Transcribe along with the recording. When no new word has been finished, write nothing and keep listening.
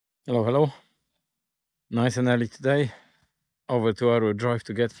Hello, hello. Nice and early today. Over 2 hour drive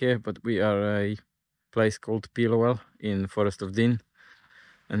to get here, but we are a place called Pillowell in Forest of Dean.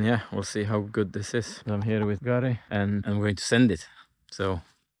 And yeah, we'll see how good this is. I'm here with Gary and I'm going to send it. So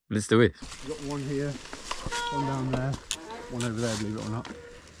let's do it. You've got one here, one down there, one over there, believe it or not.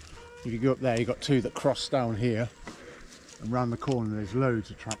 If you go up there, you've got two that cross down here. And round the corner there's loads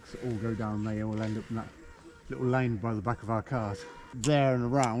of tracks that all go down there. All end up in that little lane by the back of our cars. There and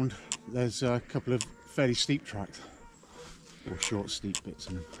around there's a couple of fairly steep tracks, or short steep bits.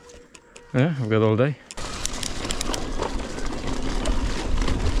 And Yeah, we've got all day.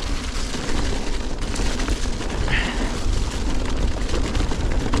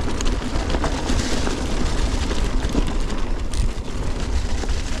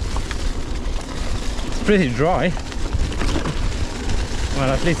 It's pretty dry.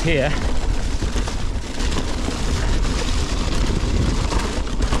 Well, at least here.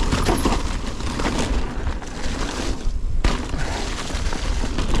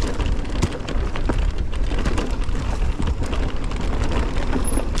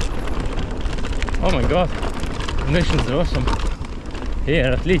 Oh my god, conditions are awesome here,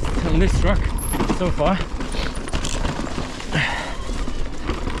 at least on this truck so far.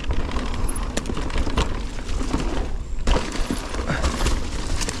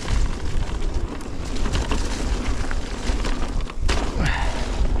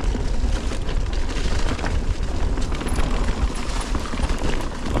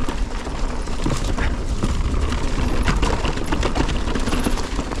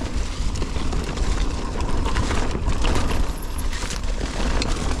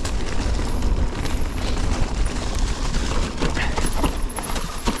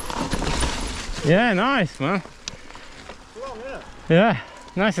 Yeah, nice, man. long, isn't it? Yeah,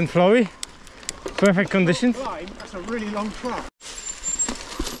 nice and flowy. Perfect conditions. That's a really long track. I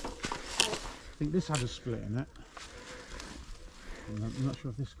think this had a split in it. I'm not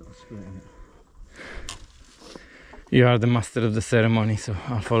sure if this got a split in it. You are the master of the ceremony, so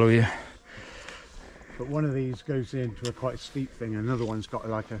I'll follow you. But one of these goes into a quite steep thing, and another one's got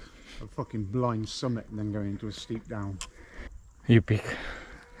like a fucking blind summit and then going into a steep down. You pick.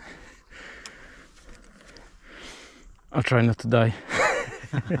 I'll try not to die.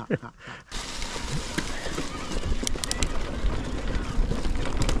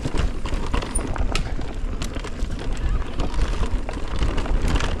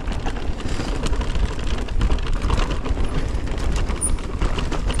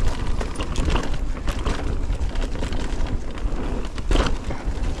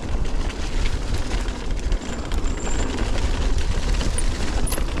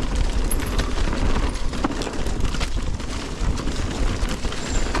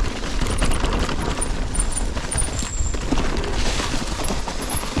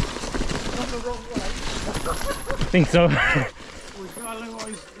 I think so. We've got to know what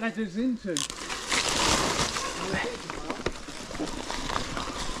he's led us into.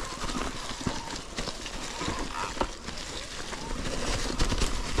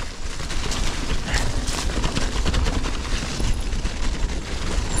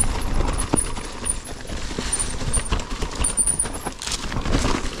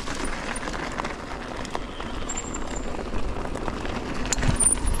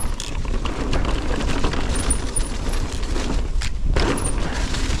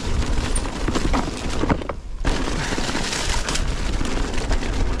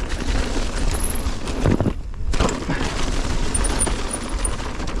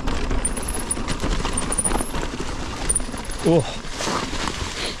 Oh.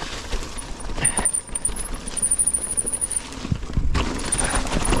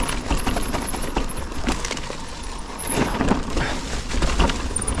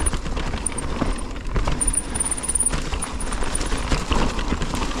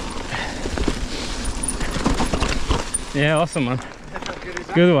 Yeah, awesome, man.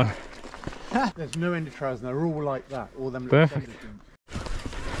 Good one. There's no end of trails, and they're all like that. All them. Perfect.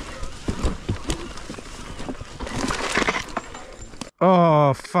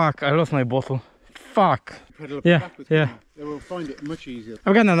 Oh fuck, I lost my bottle. Fuck. Yeah, yeah. They will find it much easier.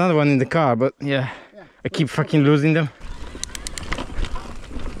 I've got another one in the car, but yeah, I keep fucking losing them.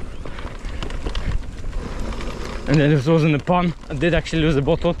 And then this was in the pond. I did actually lose a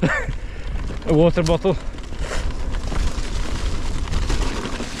bottle, a water bottle.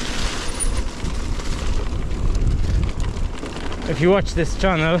 If you watch this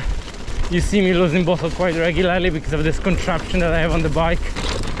channel, you see me losing bottles quite regularly because of this contraption that I have on the bike.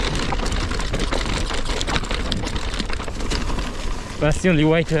 That's the only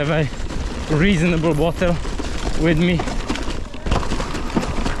way to have a reasonable bottle with me.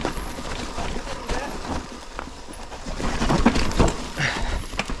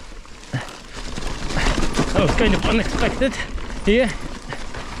 kind of unexpected here.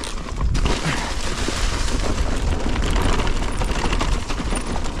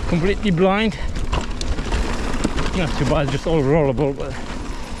 Completely blind. Not too bad, just all rollable, but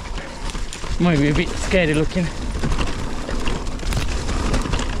might be a bit scary looking.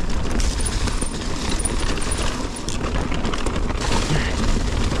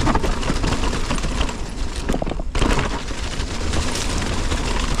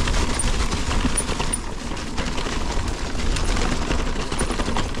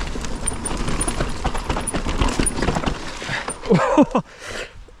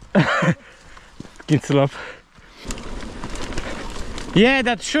 Skin up. Yeah,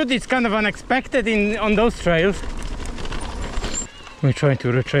 that shoot is kind of unexpected on those trails. We're trying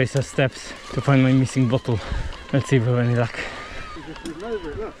to retrace our steps to find my missing bottle. Let's see if we have any luck.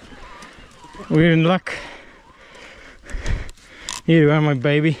 We're in luck. Here you are, my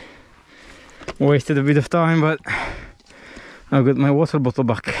baby. Wasted a bit of time, but I've got my water bottle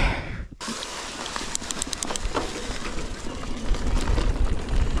back.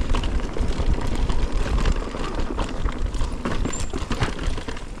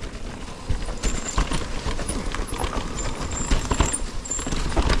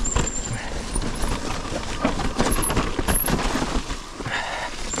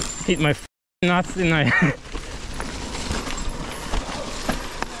 Hit my nuts, didn't I?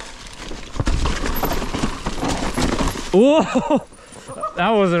 Whoa! That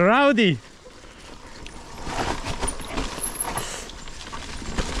was rowdy!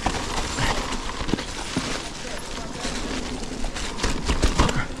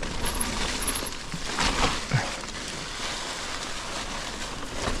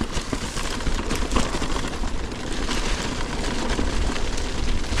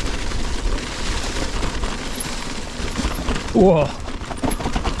 Whoa!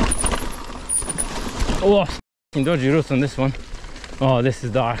 Oh, dodgy roots on this one. Oh, this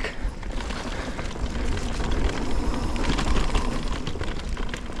is dark.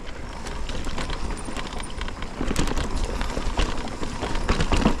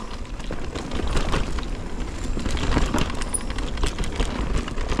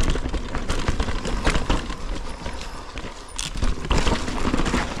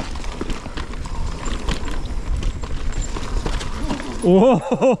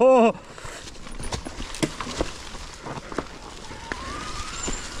 Whoa!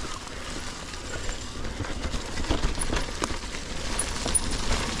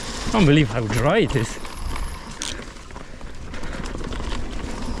 I can't believe how dry it is.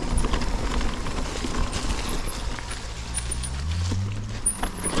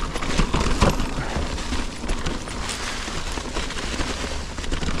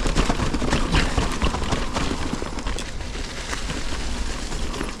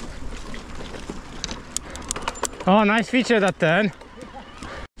 Oh, nice feature, that turn.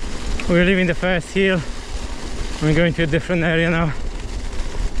 We're leaving the first hill. We're going to a different area now.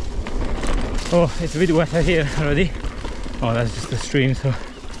 Oh, it's a bit wetter here already. Oh, that's just the stream, so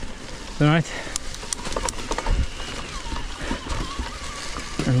tonight.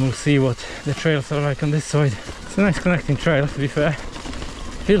 And we'll see what the trails are like on this side. It's a nice connecting trail, to be fair.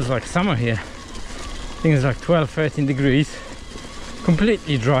 Feels like summer here. I think it's like 12-13 degrees.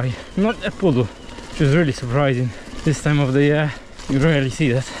 Completely dry, not a puddle, which is really surprising. This time of the year, you rarely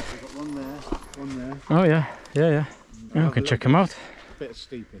see that. I've got one there, one there. Oh yeah, yeah. Yeah, we can check them out. Bit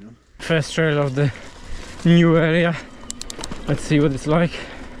steep, you know. First trail of the new area. Let's see what it's like.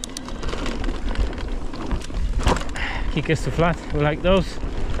 Kickers to flat, we like those.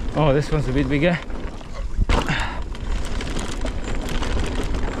 Oh, this one's a bit bigger.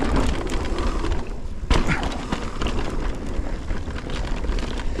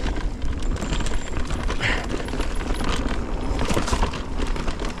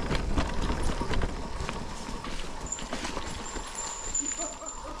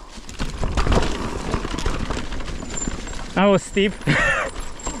 That was steep.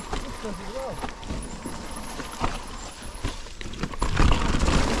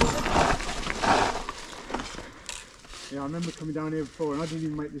 Yeah, I remember coming down here before and I didn't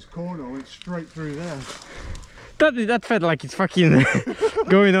even make this corner, I went straight through there. That felt like it's fucking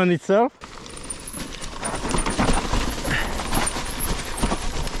going on itself.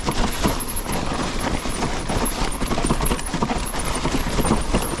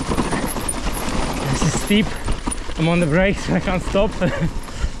 This is steep. I'm on the brakes, I can't stop.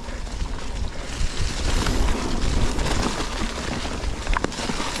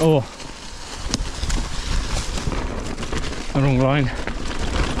 Oh, wrong line.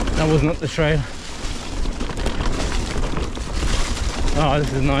 That was not the trail. Oh,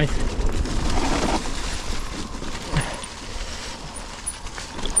 this is nice.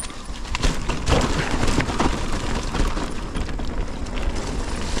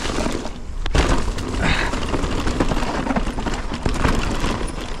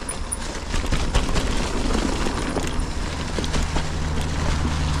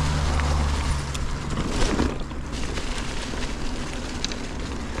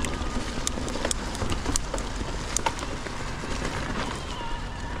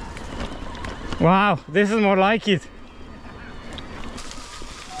 Wow, this is more like it.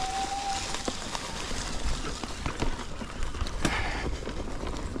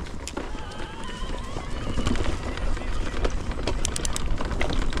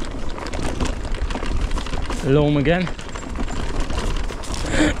 Loam again.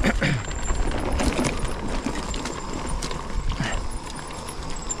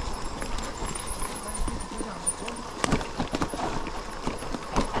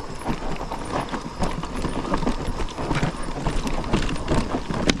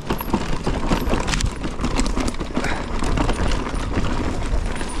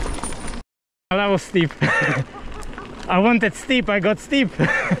 That was steep. I wanted steep, I got steep.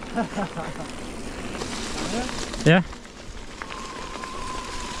 Yeah.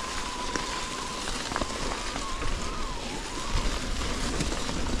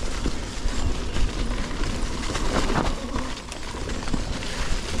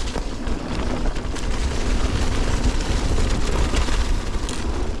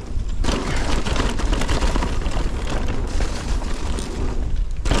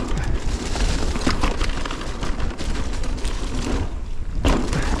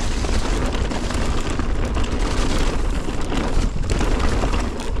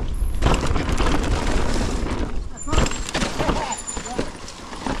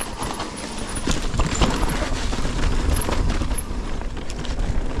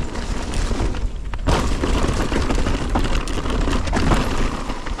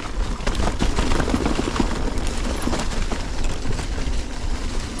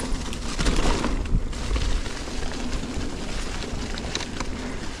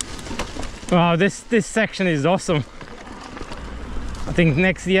 Wow, this section is awesome. I think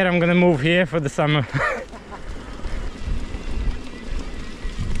next year I'm gonna move here for the summer.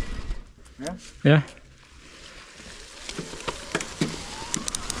 Yeah? Yeah.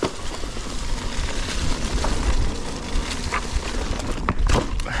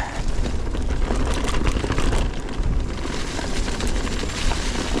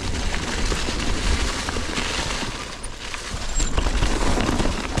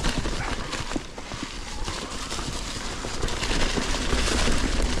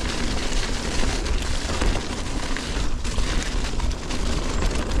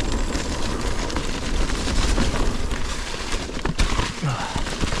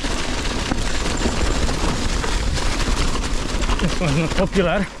 This one's not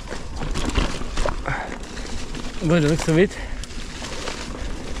popular by the looks of it.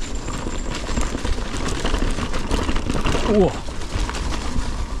 Whoa.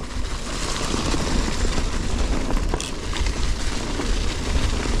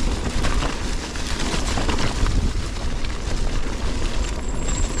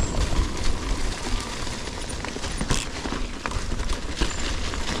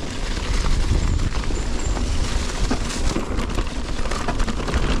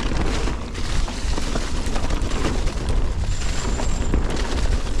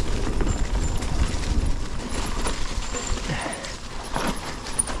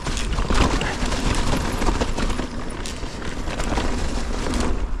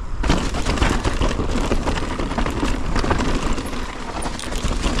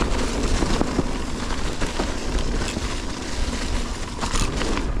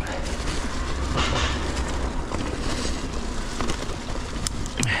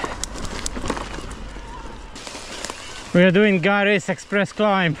 We are doing Gary's express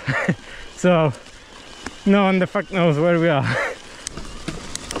climb, so no one the fuck knows where we are.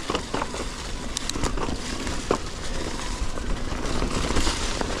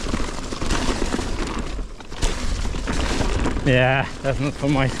 Yeah, that's not for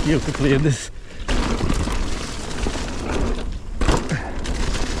my skill to clear this.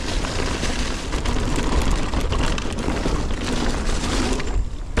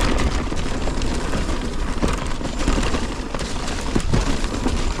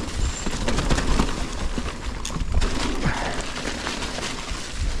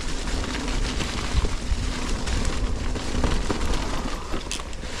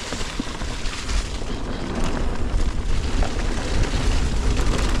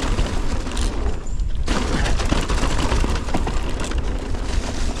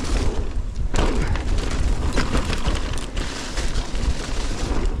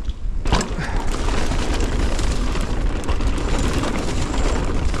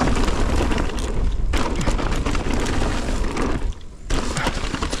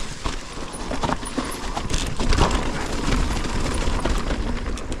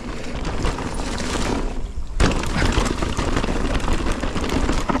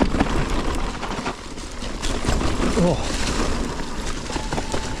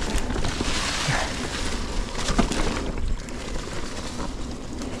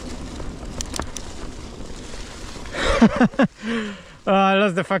 Oh, I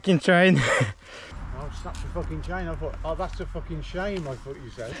lost the fucking chain. Oh, snapped the fucking chain. I thought, oh, that's a fucking shame, I thought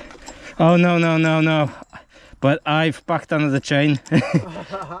you said. Oh, no. But I've packed another chain.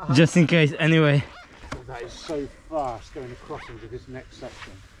 Just in case, anyway. That is so fast going across into this next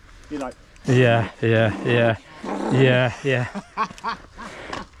section. You're like... Yeah.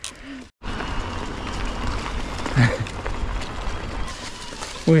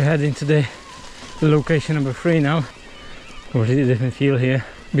 We're heading to the location number 3 now. Really different feel here.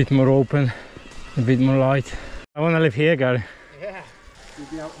 A bit more open, a bit more light. I want to live here, Gary. Yeah. You'd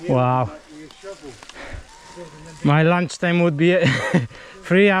be out here Wow. with a shovel. My lunchtime would be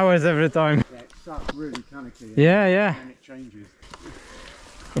 3 hours every time. Yeah, it starts really canicky. Yeah. And it changes.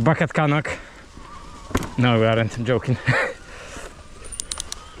 We're back at Cannock. No, we aren't, I'm joking.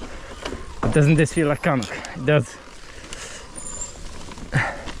 Doesn't this feel like Cannock? It does.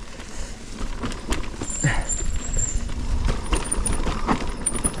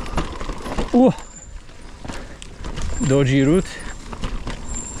 Ooh. Dodgy route.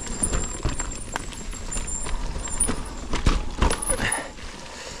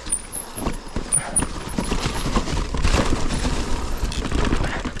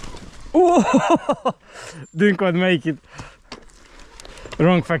 Ooh. Didn't quite make it.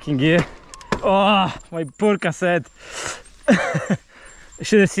 Wrong fucking gear. Oh, my poor cassette. I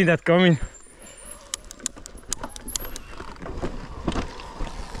should have seen that coming.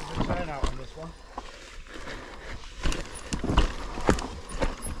 Turn out on this one.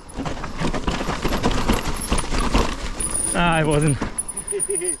 Ah, it wasn't.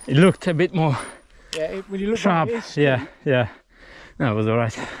 It looked a bit more Yeah, when you look sharp. Like this, Yeah. No, it was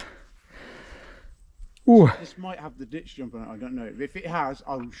alright. Ooh. This might have the ditch jump on it, I don't know. If it has,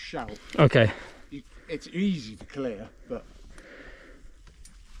 I will shout. Okay. It's easy to clear, but...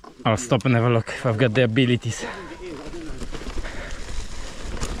 I'll stop and have a look if I've got the abilities. I think it is, I don't know.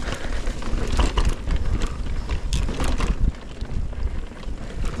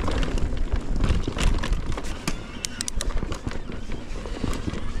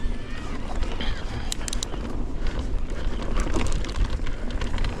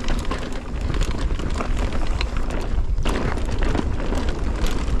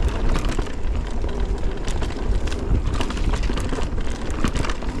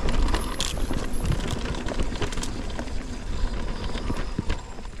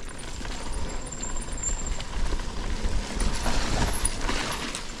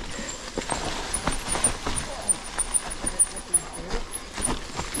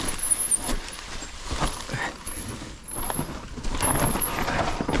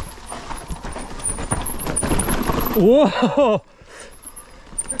 Whoa!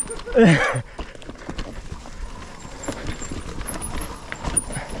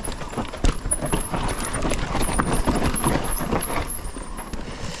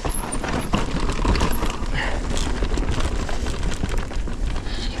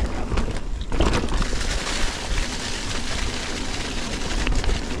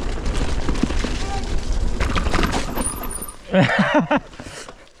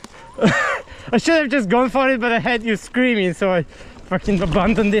 I should have just gone for it, but I had you screaming, so I fucking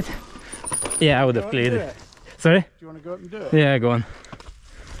abandoned it. Yeah, I would have cleared it. Sorry? Do you want to go up and do it? Yeah, go on.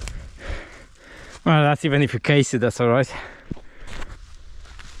 Well, that's even if you case it, that's alright.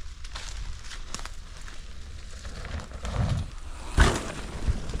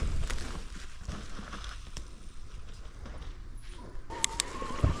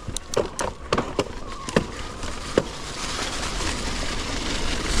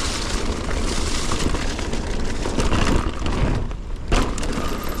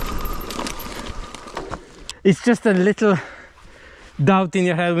 It's just a little doubt in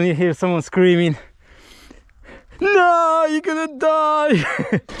your head when you hear someone screaming, "No, you're gonna die!"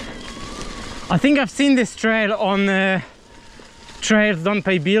 I think I've seen this trail on Trails Don't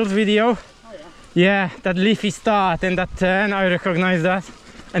Pay Bills video. Oh yeah? Yeah, that leafy start and that turn, I recognize that.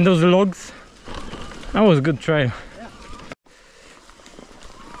 And those logs. That was a good trail. Yeah.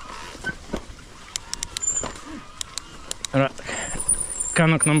 Alright,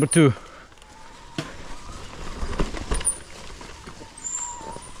 Cannock number 2.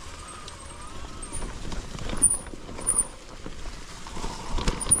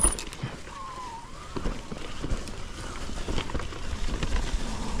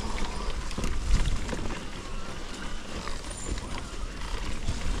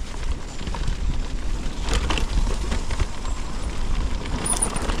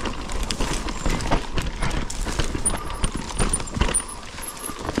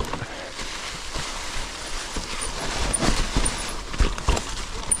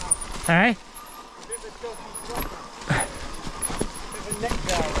 Hey?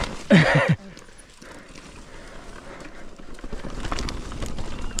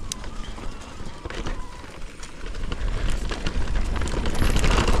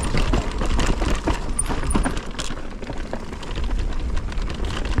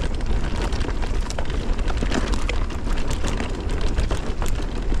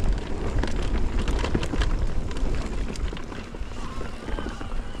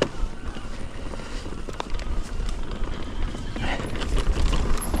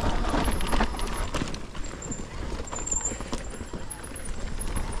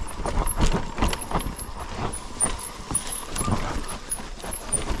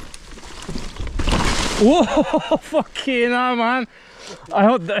 Whoa, fucking hell, man.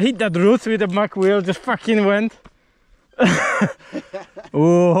 I hit that root with the back wheel, just fucking went.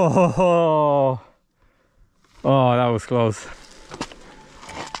 Whoa. Oh, that was close.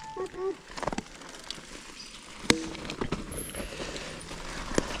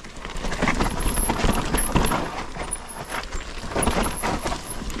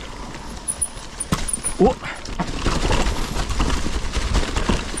 Whoa.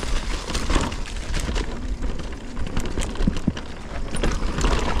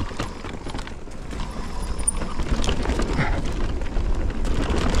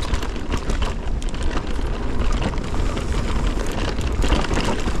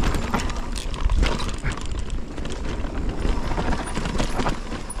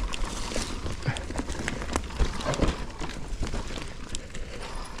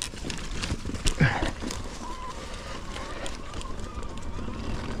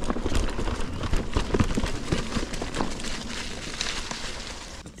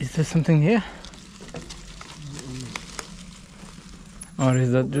 Is there something here? Or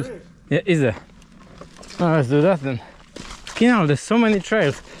is that just... Yeah, is there? Oh, let's do that then. You know, there's so many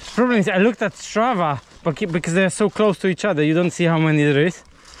trails. Problem is, I looked at Strava, but because they're so close to each other, you don't see how many there is.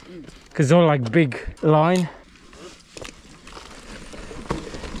 Because it's all like big line.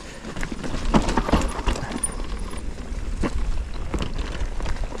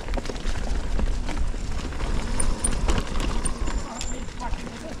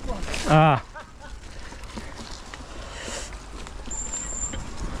 Ah.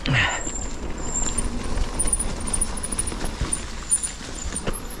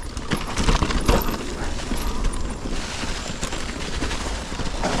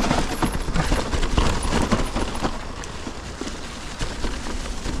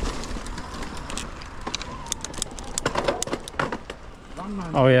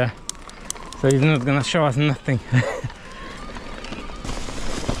 Oh yeah. So he's not gonna show us nothing.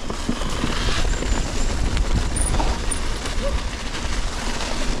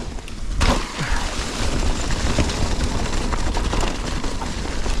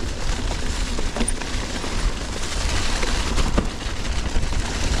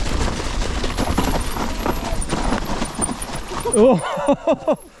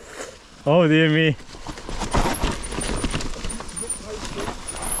 Oh, oh dear me.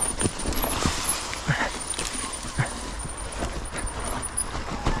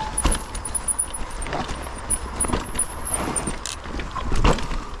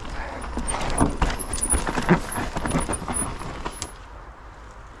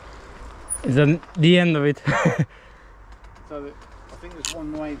 Is that the end of it? So that, I think there's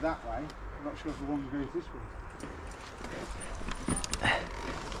one way that way. I'm not sure if the one goes this way.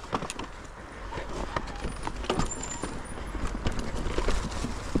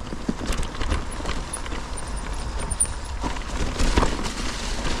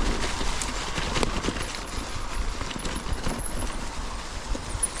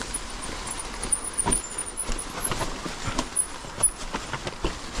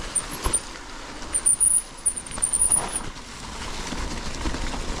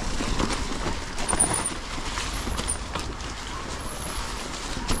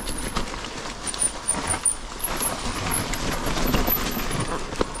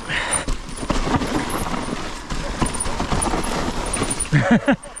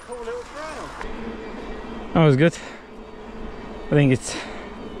 That was good. I think it's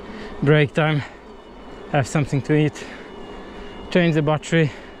break time. Have something to eat, change the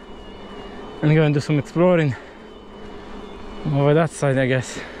battery, and go and do some exploring over that side, I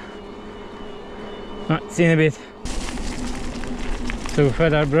guess. Right, see you in a bit. So we've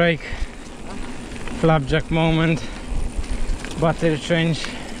had our break, flapjack moment, battery change,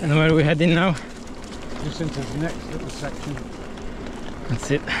 and where are we heading now? Just into the next little section.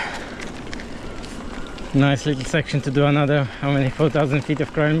 That's it. Nice little section to do another, how many, 4,000 feet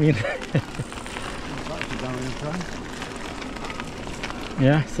of climbing.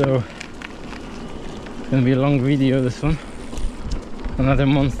 Yeah, so it's gonna be a long video, this one. Another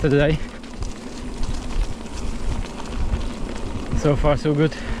monster day. So far so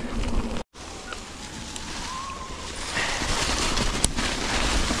good.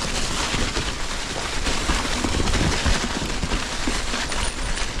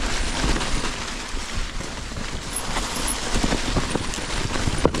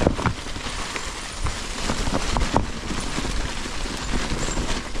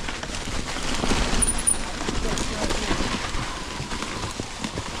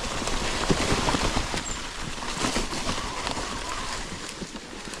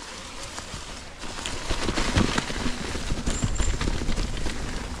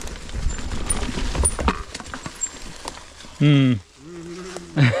 Hmm.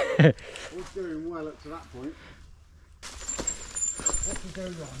 All's doing well up to that point. What could go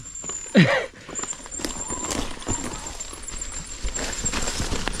wrong?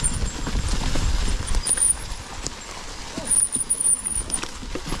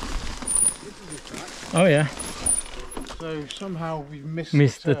 Oh yeah. So somehow we've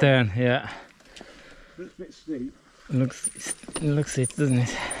missed the turn. Yeah. It's a bit steep. Looks it, doesn't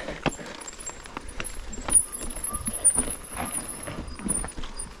it?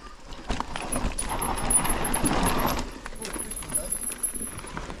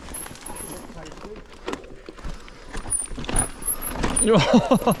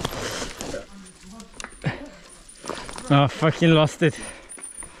 Oh, fucking lost it.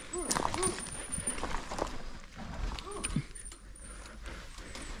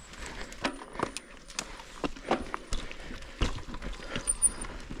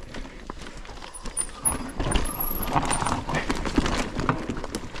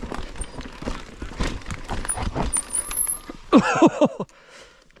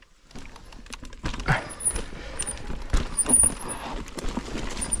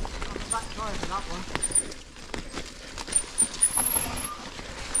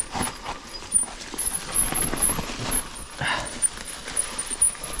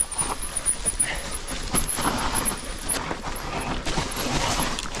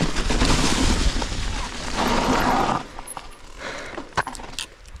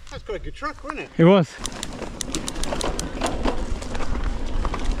 That's quite a good truck, wasn't it? It was.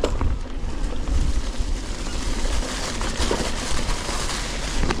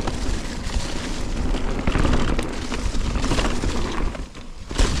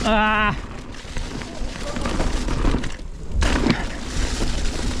 Ah!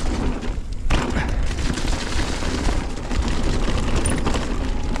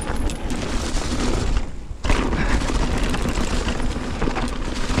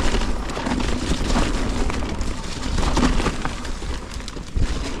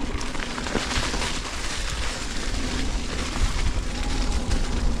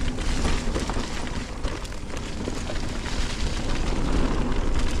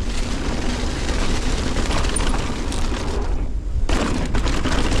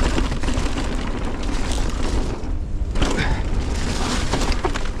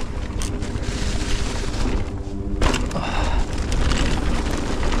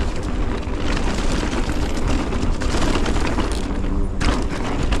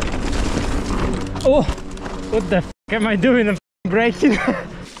 Oh, what the f am I doing? I'm braking.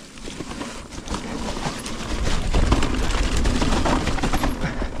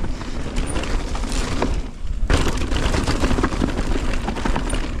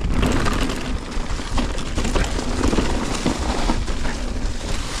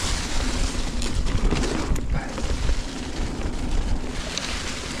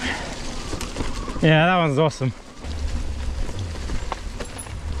 Yeah, that one's awesome.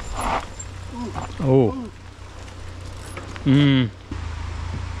 Oh. Yeah,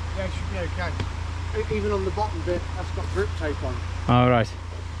 it should be okay. Even on the bottom bit, that's got grip tape on. All right.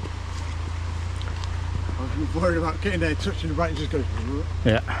 I was worried about getting there, touching the brake and just going.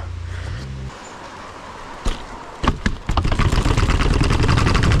 Yeah.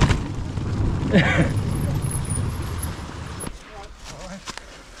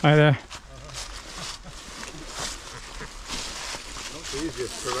 Hi there. Not the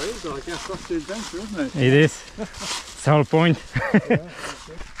easiest terrain, but I guess that's the adventure, isn't it? It is. It's the whole point. Yeah,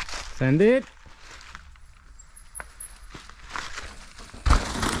 Send it.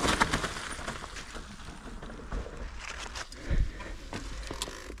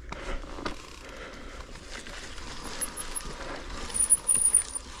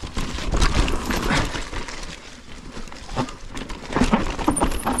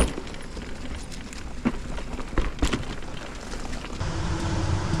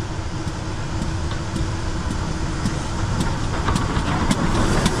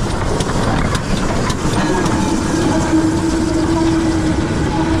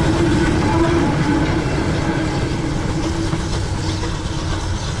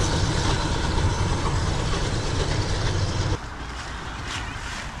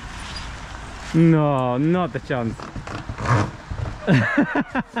 No, not a chance.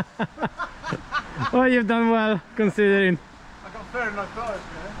 Oh, you've done well, considering. I got further than I thought I was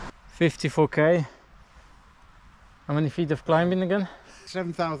going. 54k. How many feet of climbing again?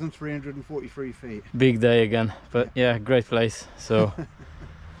 7,343 feet. Big day again, but yeah, great place. So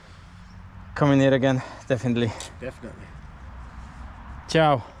coming here again, definitely. Definitely.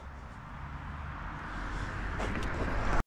 Ciao.